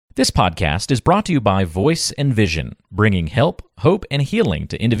This podcast is brought to you by Voice and Vision, bringing help, hope, and healing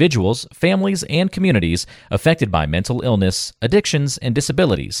to individuals, families, and communities affected by mental illness, addictions, and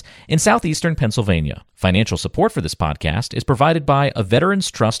disabilities in southeastern Pennsylvania. Financial support for this podcast is provided by a Veterans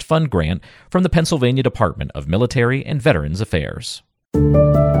Trust Fund grant from the Pennsylvania Department of Military and Veterans Affairs.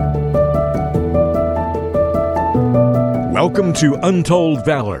 Welcome to Untold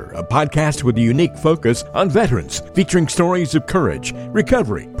Valor, a podcast with a unique focus on veterans, featuring stories of courage,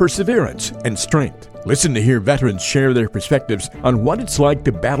 recovery, perseverance, and strength. Listen to hear veterans share their perspectives on what it's like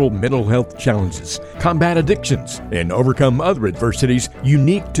to battle mental health challenges, combat addictions, and overcome other adversities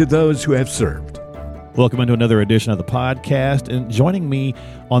unique to those who have served. Welcome into another edition of the podcast, and joining me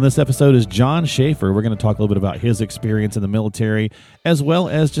on this episode is John Sheaffer. We're going to talk a little bit about his experience in the military, as well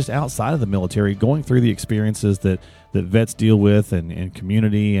as just outside of the military, going through the experiences that vets deal with and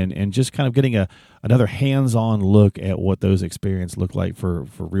community, and just kind of getting another hands-on look at what those experiences look like for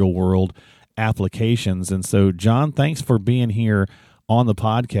real-world applications. And so, John, thanks for being here on the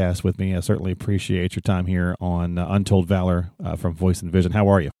podcast with me. I certainly appreciate your time here on Untold Valor from Voice and Vision. How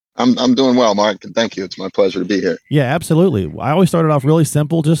are you? I'm doing well, Mark, and thank you. It's my pleasure to be here. Yeah, absolutely. I always started off really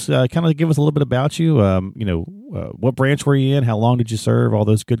simple. Just kind of give us a little bit about you. What branch were you in? How long did you serve? All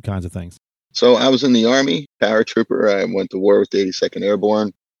those good kinds of things. So I was in the Army, paratrooper. I went to war with the 82nd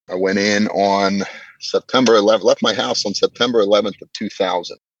Airborne. I went in on September 11th, left my house on September 11th of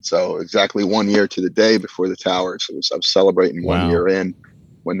 2000. So exactly 1 year to the day before the towers. I was celebrating 1 year in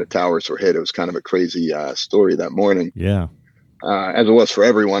when the towers were hit. It was kind of a crazy story that morning. Yeah. As it was for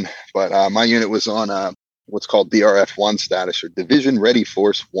everyone. But my unit was on what's called DRF-1 status, or Division Ready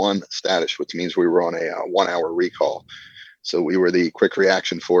Force 1 status, which means we were on a 1 hour recall. So we were the quick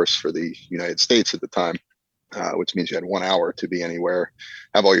reaction force for the United States at the time, which means you had 1 hour to be anywhere,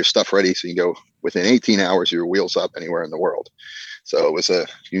 have all your stuff ready so you can go within 18 hours, your wheels up anywhere in the world. So it was a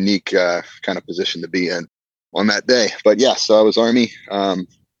unique kind of position to be in on that day. But yeah, so I was Army.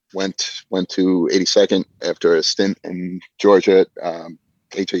 Went to 82nd after a stint in Georgia at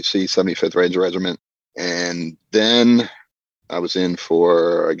HHC 75th Ranger Regiment. And then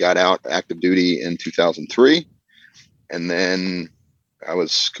I got out active duty in 2003. And then I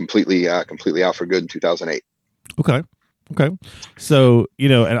was completely out for good in 2008. Okay. So,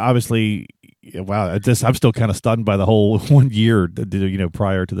 and obviously, wow, I'm still kind of stunned by the whole 1 year,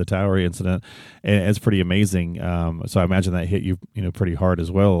 prior to the tower incident. And it's pretty amazing. So I imagine that hit you, pretty hard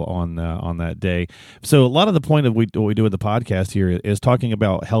as well on that day. So a lot of the point of what we do with the podcast here is talking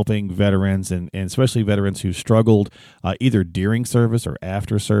about helping veterans and especially veterans who struggled either during service or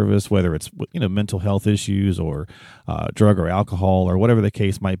after service, whether it's, mental health issues or drug or alcohol or whatever the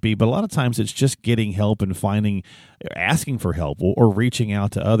case might be. But a lot of times it's just getting help and asking for help or reaching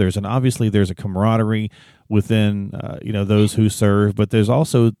out to others. And obviously there's a camaraderie within, those who serve, but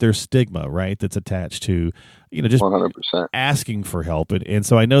there's stigma, right? That's attached to, just 100% asking for help. And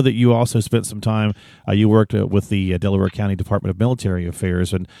so I know that you also spent some time, you worked with the Delaware County Department of Military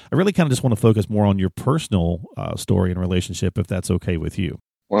Affairs. And I really kind of just want to focus more on your personal story and relationship, if that's okay with you.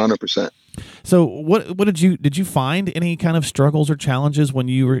 100%. So what did you find any kind of struggles or challenges when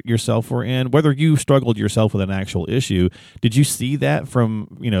you yourself were in, whether you struggled yourself with an actual issue? Did you see that from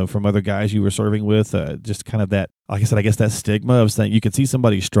other guys you were serving with, just kind of that, like I said, I guess that stigma of saying you can see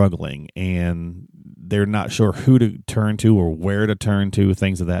somebody struggling and they're not sure who to turn to or where to turn to,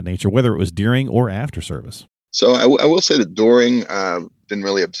 things of that nature, whether it was during or after service? So I will say that during, didn't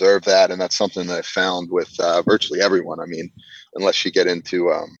really observe that. And that's something that I found with virtually everyone. I mean, unless you get into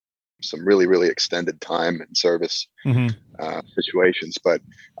some really, really extended time in service situations. But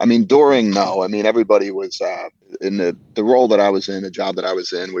I mean, during, no. I mean, everybody was in the role that I was in, the job that I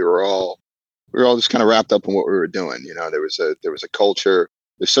was in. We were all just kind of wrapped up in what we were doing. There was a culture.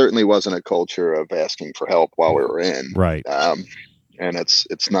 There certainly wasn't a culture of asking for help while we were in. Right. And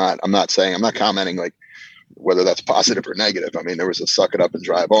it's not. I'm not commenting like whether that's positive or negative. I mean, there was a suck it up and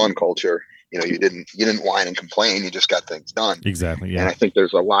drive on culture. You didn't whine and complain. You just got things done. Exactly. Yeah. And I think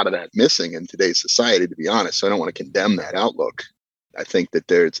there's a lot of that missing in today's society, to be honest. So I don't want to condemn that outlook. I think that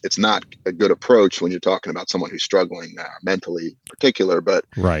it's not a good approach when you're talking about someone who's struggling mentally in particular. But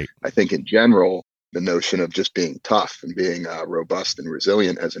right. I think in general, the notion of just being tough and being robust and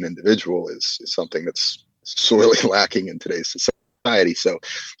resilient as an individual is something that's sorely lacking in today's society. So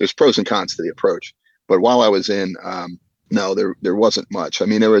there's pros and cons to the approach. But while I was in, no, there wasn't much. I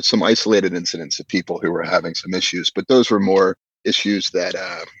mean, there were some isolated incidents of people who were having some issues, but those were more issues that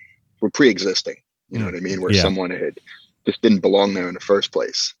were pre-existing. You know what I mean? Where someone had just didn't belong there in the first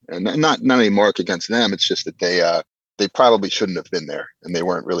place. And not any mark against them. It's just that they probably shouldn't have been there, and they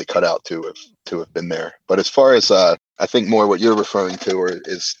weren't really cut out to have been there. But as far as I think more what you're referring to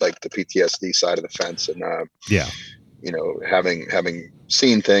is like the PTSD side of the fence, and Yeah. you know, having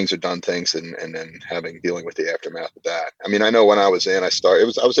seen things or done things, and then dealing with the aftermath of that. I mean, I know when I was I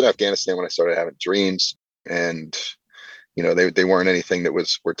was in Afghanistan when I started having dreams, and you know, they weren't anything that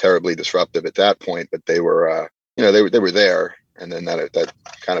were terribly disruptive at that point, but they were, you know, they were there. And then that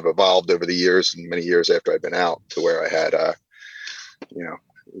kind of evolved over the years, and many years after I'd been out, to where I had, you know,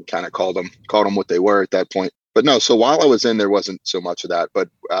 kind of called them what they were at that point. But no, so while I was in, there wasn't so much of that. But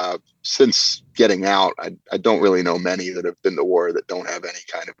since getting out, I don't really know many that have been to war that don't have any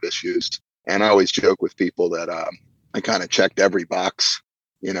kind of issues. And I always joke with people that I kind of checked every box,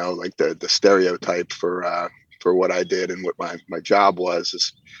 you know, like the stereotype for what I did and what my job was.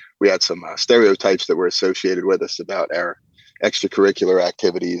 Is we had some stereotypes that were associated with us about our extracurricular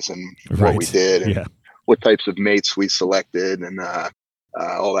activities and what we did, and what types of mates we selected, and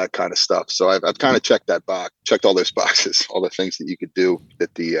all that kind of stuff. So I've kind of checked all those boxes, all the things that you could do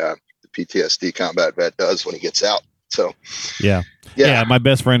that the PTSD combat vet does when he gets out. So yeah. My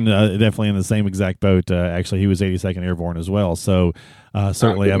best friend definitely in the same exact boat. Actually, he was 82nd Airborne as well. So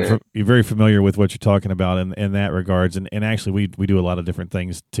certainly, I'm very familiar with what you're talking about in that regards. And actually, we do a lot of different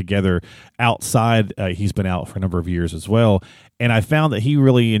things together outside. He's been out for a number of years as well, and I found that he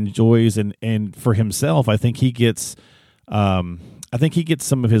really enjoys and for himself, I think he gets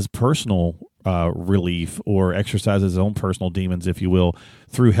some of his personal relief, or exercises his own personal demons, if you will,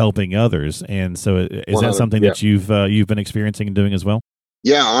 through helping others. And so, is that something that you've been experiencing and doing as well?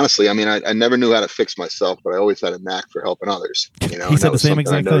 Yeah, honestly, I mean, I never knew how to fix myself, but I always had a knack for helping others. You know, he said the same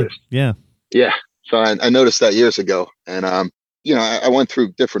exact thing. Yeah. So I noticed that years ago, and you know, I went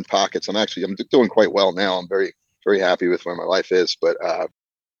through different pockets. I'm doing quite well now. I'm very, very happy with where my life is. But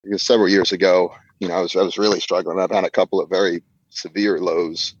because several years ago, you know, I was really struggling. I've had a couple of very severe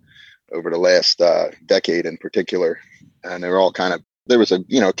lows over the last decade in particular, and they were all there was a,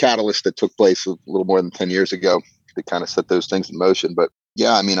 you know, catalyst that took place a little more than 10 years ago to kind of set those things in motion. But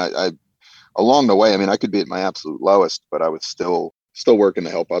yeah, I mean, I along the way, I mean, I could be at my absolute lowest, but I was still working to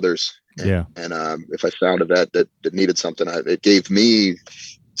help others. Yeah. And if I found that needed something, it gave me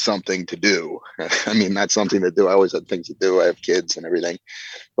something to do. I mean, that's something to do. I always had things to do. I have kids and everything,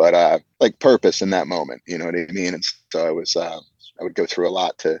 but like purpose in that moment, you know what I mean? And so I would go through a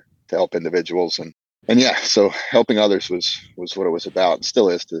lot to help individuals, and yeah, so helping others was what it was about, and still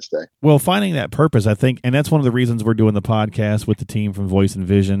is to this day. Well, finding that purpose, I think, and that's one of the reasons we're doing the podcast with the team from Voice and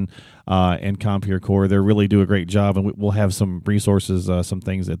Vision and Compeer Corps. They really do a great job, and we'll have some resources, some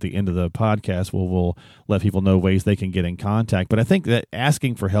things at the end of the podcast. We'll let people know ways they can get in contact. But I think that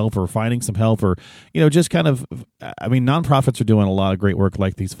asking for help or finding some help, or, you know, just kind of, I mean, nonprofits are doing a lot of great work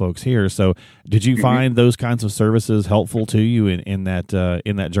like these folks here. So did you find those kinds of services helpful to you in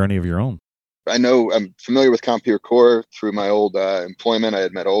that journey of your own? I know I'm familiar with Compeer Corps through my old employment. I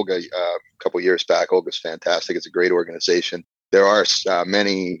had met Olga a couple of years back. Olga's fantastic. It's a great organization. There are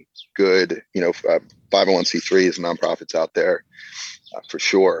many good, you know, 501c3s and nonprofits out there for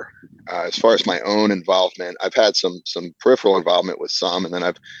sure. As far as my own involvement, I've had some peripheral involvement with some, and then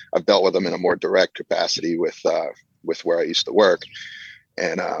I've dealt with them in a more direct capacity with where I used to work.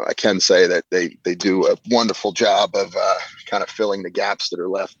 And I can say that they do a wonderful job of kind of filling the gaps that are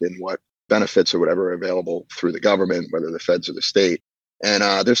left in what benefits or whatever are available through the government, whether the feds or the state. And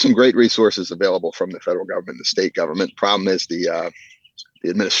there's some great resources available from the federal government, the state government. Problem is the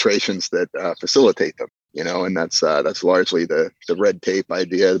administrations that facilitate them, you know, and that's largely the red tape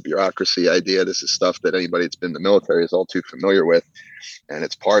idea, the bureaucracy idea. This is stuff that anybody that's been in the military is all too familiar with. And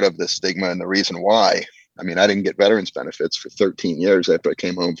it's part of the stigma and the reason why. I mean, I didn't get veterans benefits for 13 years after I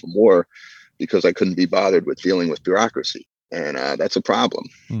came home from war because I couldn't be bothered with dealing with bureaucracy. And that's a problem.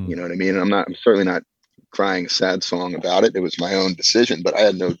 You know what I mean? I'm certainly not crying a sad song about it. It was my own decision, but I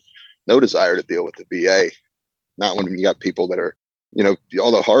had no desire to deal with the VA. Not when you got people that are, you know,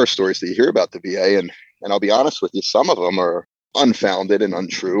 all the horror stories that you hear about the VA. And I'll be honest with you, some of them are unfounded and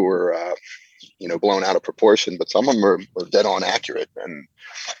untrue, or, you know, blown out of proportion, but some of them are dead on accurate. And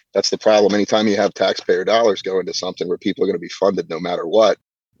that's the problem. Anytime you have taxpayer dollars go into something where people are going to be funded no matter what,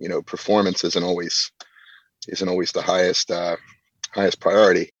 you know, performance isn't always the highest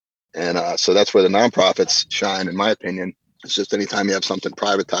priority. And so that's where the nonprofits shine, in my opinion. It's just anytime you have something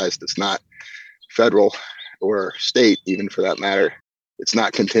privatized that's not federal or state, even for that matter, it's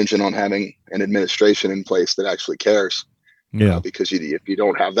not contingent on having an administration in place that actually cares. Yeah. Because if you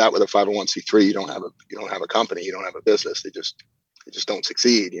don't have that with a 501c3, you don't have a company, you don't have a business. They just don't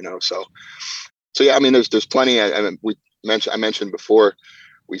succeed, you know. So yeah, I mean, there's plenty. I mentioned before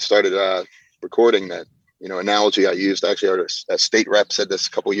we started recording that, you know, analogy I used. Actually, a state rep said this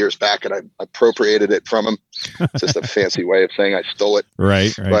a couple of years back, and I appropriated it from him. It's just a fancy way of saying I stole it.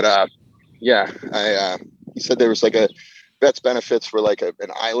 Right. But yeah, he said there was like a vets benefits for like an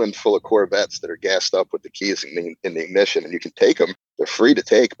island full of Corvettes that are gassed up with the keys in the ignition, and you can take them. They're free to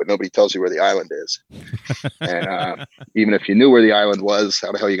take, but nobody tells you where the island is. And even if you knew where the island was,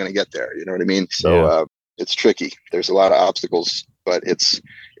 how the hell are you going to get there? You know what I mean? So it's tricky. There's a lot of obstacles, but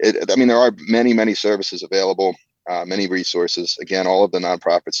I mean, there are many services available, many resources. Again, all of the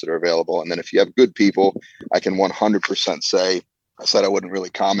nonprofits that are available. And then if you have good people, I can 100% say, I said I wouldn't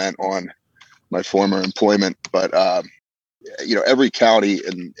really comment on my former employment, but every county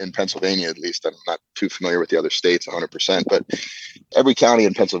in Pennsylvania, at least, I'm not too familiar with the other states 100%, but every county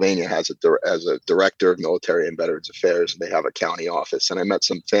in Pennsylvania has a director of military and veterans affairs, and they have a county office. And I met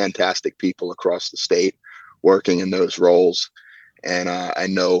some fantastic people across the state working in those roles. And I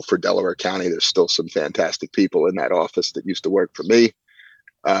know for Delaware County, there's still some fantastic people in that office that used to work for me.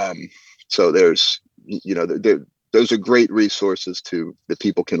 So there's, those are great resources that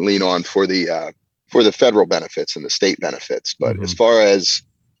people can lean on for the federal benefits and the state benefits. But as far as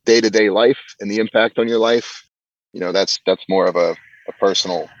day-to-day life and the impact on your life, that's more of a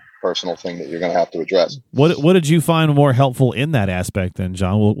personal thing that you're going to have to address. What did you find more helpful in that aspect then,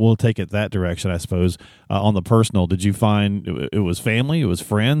 John? We'll take it that direction, I suppose. On the personal, did you find it was family, it was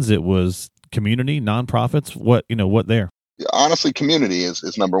friends, it was community, nonprofits? What there? Honestly, community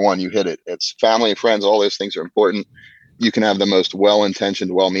is number one. You hit it. It's family and friends. All those things are important. You can have the most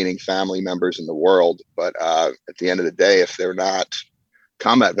well-intentioned, well-meaning family members in the world, but at the end of the day, if they're not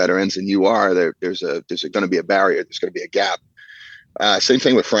combat veterans and you are, there's going to be a barrier. There's going to be a gap. Same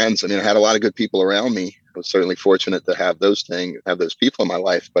thing with friends. I mean, I had a lot of good people around me. I was certainly fortunate to have those people in my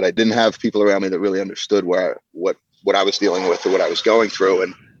life, but I didn't have people around me that really understood what I was dealing with or what I was going through.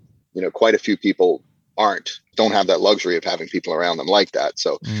 And, quite a few people don't have that luxury of having people around them like that.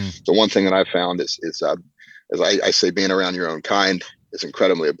 So the one thing that I've found is as I say, being around your own kind is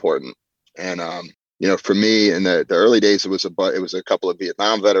incredibly important. And, for me in the early days, it was a couple of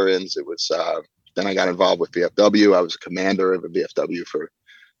Vietnam veterans. It was, then I got involved with VFW. I was a commander of a VFW for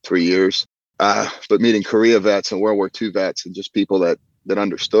 3 years. But meeting Korea vets and World War II vets and just people that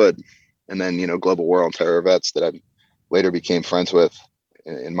understood. And then, global war on terror vets that I later became friends with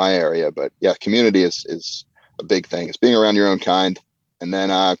in my area. But yeah, community is a big thing. It's being around your own kind. And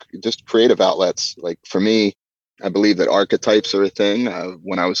then just creative outlets. Like for me, I believe that archetypes are a thing.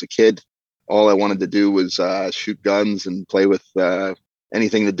 When I was a kid, all I wanted to do was shoot guns and play with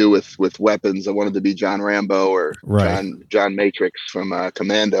anything to do with weapons. I wanted to be John Rambo or John Matrix from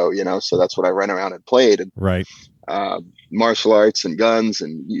Commando, so that's what I ran around and played. And, martial arts and guns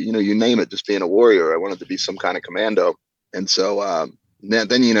and, you name it, just being a warrior. I wanted to be some kind of commando. And so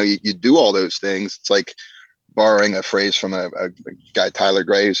then, you do all those things. It's like borrowing a phrase from a guy, Tyler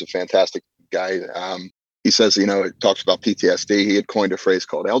Gray, who's a fantastic guy. He says, it talks about PTSD. He had coined a phrase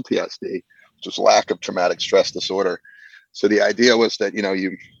called LTSD, which was lack of traumatic stress disorder. So the idea was that,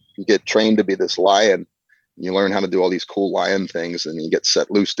 you get trained to be this lion. You learn how to do all these cool lion things, and you get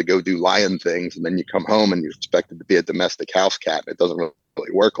set loose to go do lion things. And then you come home and you're expected to be a domestic house cat. And it doesn't really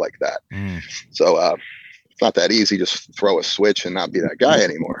work like that. So it's not that easy. Just throw a switch and not be that guy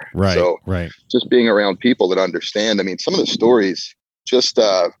anymore. So just being around people that understand. I mean, some of the stories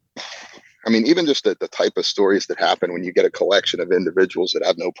even just the type of stories that happen when you get a collection of individuals that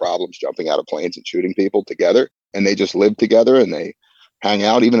have no problems jumping out of planes and shooting people together, and they just live together and they hang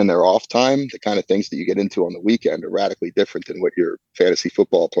out even in their off time. The kind of things that you get into on the weekend are radically different than what your fantasy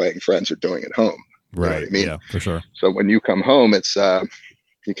football playing friends are doing at home. You know what I mean? Yeah, for sure. So when you come home, it's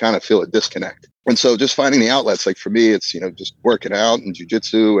you kind of feel a disconnect. And so just finding the outlets, like for me, it's just working out and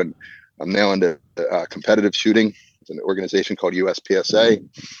jujitsu, and I'm now into competitive shooting. It's an organization called USPSA.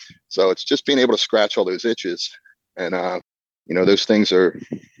 So it's just being able to scratch all those itches. And, those things are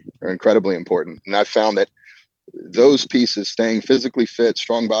incredibly important. And I've found that those pieces, staying physically fit,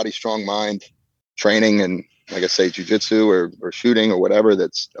 strong body, strong mind, training, and like I say, jujitsu or shooting or whatever,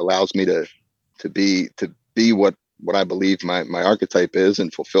 that's allows me to be what I believe my archetype is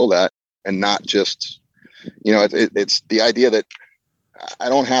and fulfill that. And not just, it's the idea that I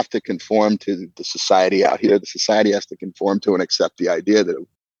don't have to conform to the society out here. The society has to conform to and accept the idea that,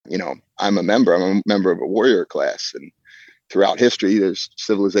 I'm a member of a warrior class. And throughout history, there's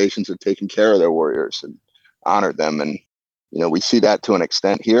civilizations that have taken care of their warriors and honored them. And, we see that to an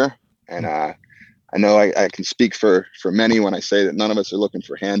extent here. And I know I can speak for many when I say that none of us are looking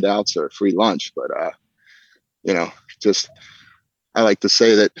for handouts or free lunch. But, I like to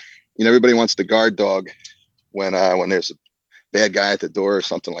say that, everybody wants the guard dog when there's a bad guy at the door or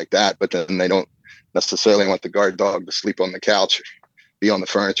something like that, but then they don't necessarily want the guard dog to sleep on the couch be on the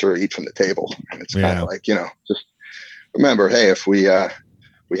furniture or eat from the table. And it's kind of like, just remember, hey, if we have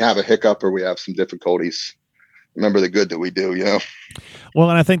a hiccup or we have some difficulties, remember the good that we do, Well,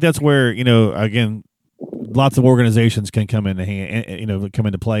 and I think that's where, again, lots of organizations can come into come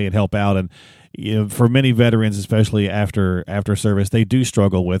into play and help out. And for many veterans, especially after service, they do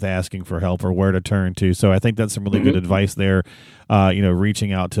struggle with asking for help or where to turn to. So I think that's some really good advice there.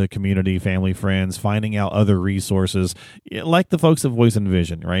 Reaching out to community, family, friends, finding out other resources like the folks at Voice and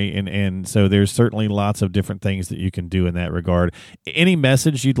Vision, right? And so there's certainly lots of different things that you can do in that regard. Any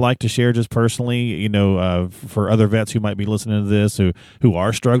message you'd like to share just personally, for other vets who might be listening to this, who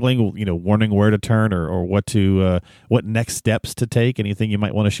are struggling, wondering where to turn or what next steps to take? Anything you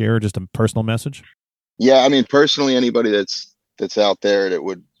might want to share, or just a personal message? Yeah, I mean, personally, anybody that's out there that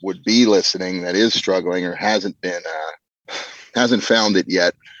would be listening that is struggling or hasn't found it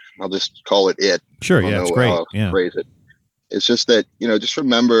yet, I'll just call it it. Sure, yeah, it's great. Phrase it. It's just that, just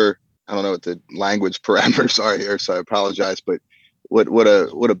remember, I don't know what the language parameters are here, so I apologize, but what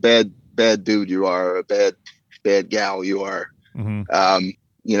a bad dude you are, a bad gal you are. Mm-hmm.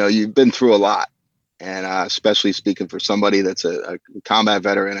 You've been through a lot. And especially speaking for somebody that's a combat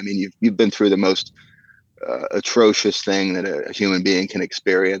veteran, I mean, you've been through the most atrocious thing that a human being can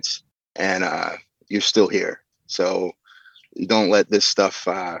experience, and you're still here. So you don't let this stuff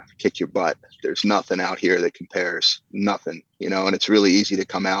kick your butt. There's nothing out here that compares, nothing, and it's really easy to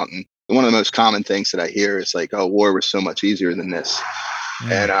come out. And one of the most common things that I hear is like, oh, war was so much easier than this.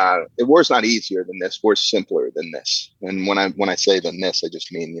 And war's not easier than this. War's simpler than this. And when I say than this, I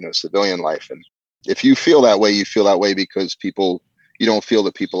just mean, civilian life. And if you feel that way, you feel that way because you don't feel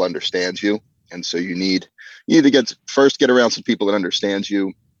that people understand you. And so you need to get around some people that understands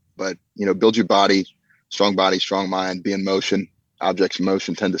you, but, build your body, strong mind, be in motion. Objects in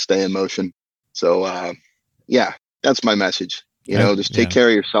motion tend to stay in motion. So, that's my message. Just take care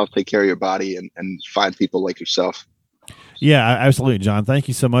of yourself, take care of your body, and find people like yourself. Yeah, absolutely, John. Thank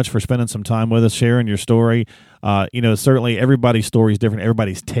you so much for spending some time with us, sharing your story. Certainly everybody's story is different.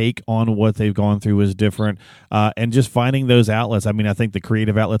 Everybody's take on what they've gone through is different. And just finding those outlets. I mean, I think the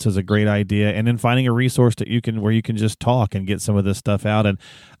creative outlets is a great idea. And then finding a resource where you can just talk and get some of this stuff out. And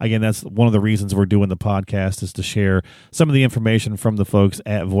again, that's one of the reasons we're doing the podcast, is to share some of the information from the folks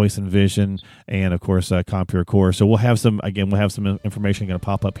at Voice and Vision and, of course, Compure Core. So we'll have some information going to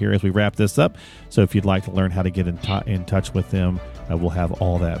pop up here as we wrap this up. So if you'd like to learn how to get in touch with them, we'll have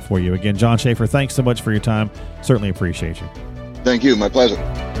all that for you. Again, John Sheaffer, thanks so much for your time. Certainly appreciate you. Thank you. My pleasure.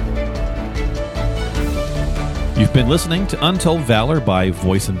 You've been listening to Untold Valor by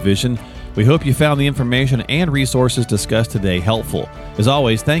Voice and Vision. We hope you found the information and resources discussed today helpful. As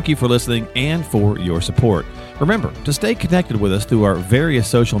always, thank you for listening and for your support. Remember to stay connected with us through our various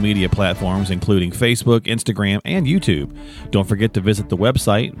social media platforms, including Facebook, Instagram, and YouTube. Don't forget to visit the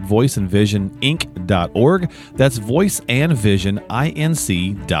website, voiceandvisioninc.org. That's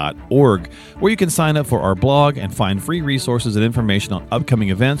voiceandvisioninc.org, where you can sign up for our blog and find free resources and information on upcoming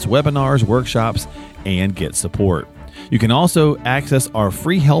events, webinars, workshops, and get support. You can also access our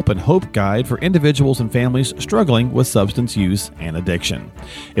free help and hope guide for individuals and families struggling with substance use and addiction.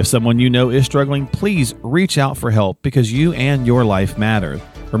 If someone you know is struggling, please reach out for help, because you and your life matter.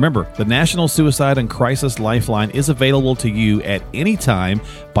 Remember, the National Suicide and Crisis Lifeline is available to you at any time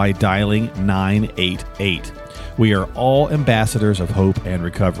by dialing 988. We are all ambassadors of hope and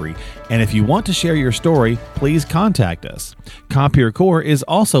recovery. And if you want to share your story, please contact us. Compure Core is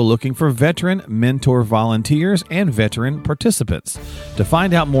also looking for veteran mentor volunteers and veteran participants. To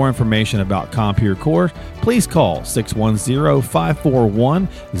find out more information about Compure Core, please call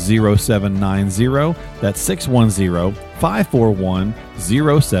 610-541-0790. That's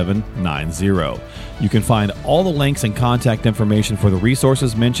 610-541-0790. You can find all the links and contact information for the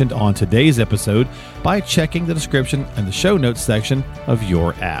resources mentioned on today's episode by checking the description and the show notes section of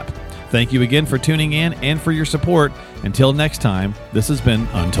your app. Thank you again for tuning in and for your support. Until next time, this has been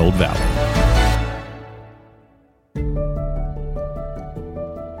Untold Valor.